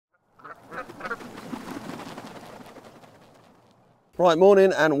Right,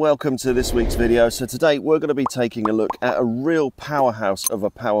 morning and welcome to this week's video. So today we're going to be taking a look at a real powerhouse of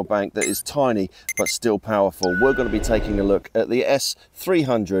a power bank that is tiny but still powerful. We're going to be taking a look at the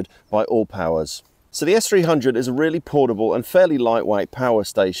S300 by All Powers. So the S300 is a really portable and fairly lightweight power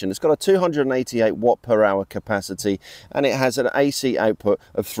station. It's got a 288 watt per hour capacity and it has an AC output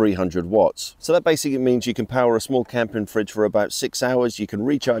of 300 watts. So that basically means you can power a small camping fridge for about 6 hours, you can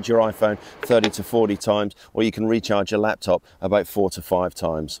recharge your iPhone 30 to 40 times, or you can recharge your laptop about 4 to 5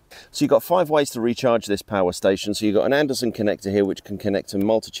 times. So you've got 5 ways to recharge this power station. So you've got an Anderson connector here which can connect to a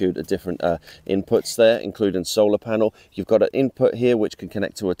multitude of different inputs there, including solar panel. You've got an input here which can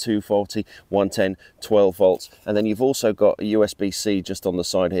connect to a 240, 110, 12 volts, and then you've also got a USB-C just on the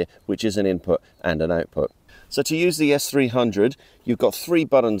side here which is an input and an output. So to use the S300 you've got 3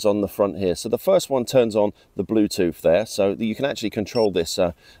 buttons on the front here. So the first one turns on the Bluetooth there, so that you can actually control this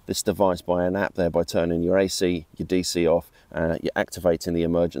this device by an app there by turning your AC, your DC off, you're activating the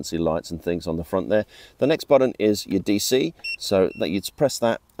emergency lights and things on the front there. The next button is your DC, so that you'd press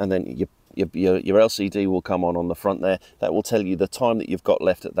that and then your LCD will come on the front there. That will tell you the time that you've got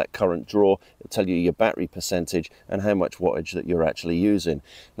left at that current draw. It'll tell you your battery percentage and how much wattage that you're actually using.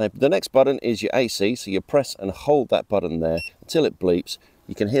 Now the next button is your AC, so you press and hold that button there until it bleeps.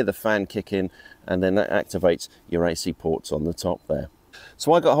 You can hear the fan kick in and then that activates your AC ports on the top there.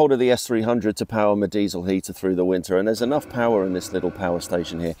 So I got hold of the S300 to power my diesel heater through the winter, and there's enough power in this little power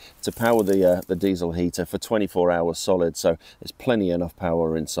station here to power the diesel heater for 24 hours solid, so there's plenty enough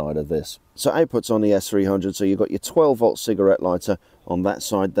power inside of this. So outputs on the S300, so you've got your 12 volt cigarette lighter on that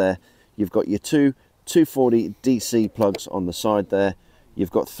side there, you've got your two 240 DC plugs on the side there,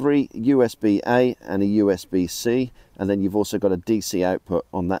 you've got 3 USB-A and a USB-C, and then you've also got a DC output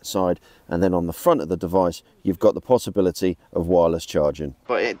on that side, and then on the front of the device you've got the possibility of wireless charging.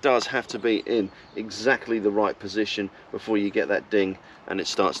 But it does have to be in exactly the right position before you get that ding and it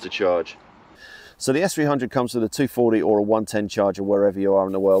starts to charge. So the S300 comes with a 240 or a 110 charger wherever you are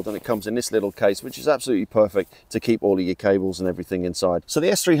in the world, and it comes in this little case which is absolutely perfect to keep all of your cables and everything inside. So the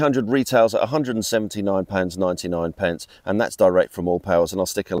S300 retails at £179.99, and that's direct from All Powers, and I'll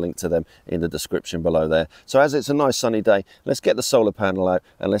stick a link to them in the description below there. So as it's a nice sunny day, let's get the solar panel out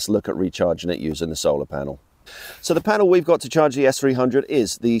and let's look at recharging it using the solar panel. So the panel we've got to charge the S300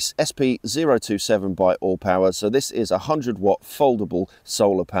 is the S027 by All Powers. So this is a 100 watt foldable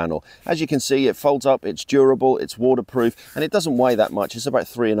solar panel. As you can see, it folds up, it's durable, it's waterproof, and it doesn't weigh that much. It's about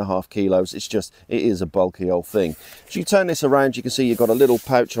 3.5 kilos. It is a bulky old thing. If you turn this around, you can see you've got a little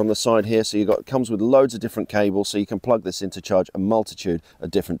pouch on the side here. So it comes with loads of different cables, so you can plug this in to charge a multitude of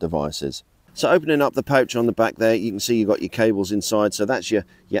different devices. So opening up the pouch on the back there, you can see you've got your cables inside. So that's your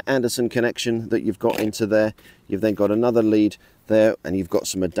Anderson connection that you've got into there. You've then got another lead there, and you've got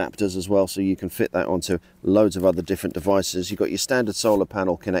some adapters as well, so you can fit that onto loads of other different devices. You've got your standard solar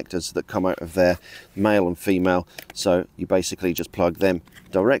panel connectors that come out of there, male and female. So you basically just plug them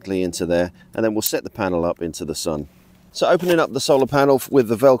directly into there, and then we'll set the panel up into the sun. So opening up the solar panel with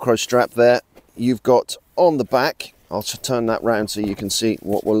the Velcro strap there, you've got on the back, I'll turn that round so you can see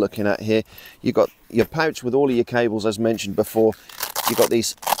what we're looking at here. You've got your pouch with all of your cables as mentioned before. You've got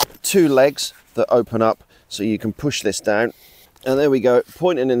these 2 legs that open up so you can push this down. And there we go,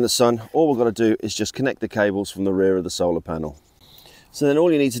 pointing in the sun. All we've got to do is just connect the cables from the rear of the solar panel. So then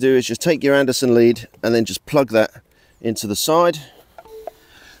all you need to do is just take your Anderson lead and then just plug that into the side.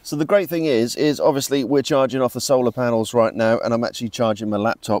 So the great thing is obviously we're charging off the solar panels right now, and I'm actually charging my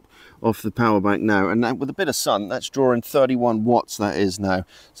laptop off the power bank now, and now with a bit of sun that's drawing 31 watts that is now,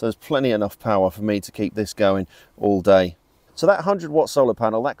 so there's plenty enough power for me to keep this going all day. So that 100 watt solar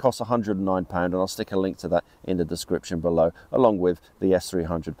panel, that costs £109, and I'll stick a link to that in the description below, along with the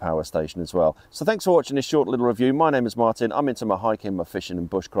S300 power station as well. So thanks for watching this short little review. My name is Martin, I'm into my hiking, my fishing and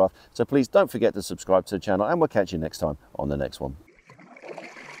bushcraft, so please don't forget to subscribe to the channel, and we'll catch you next time on the next one.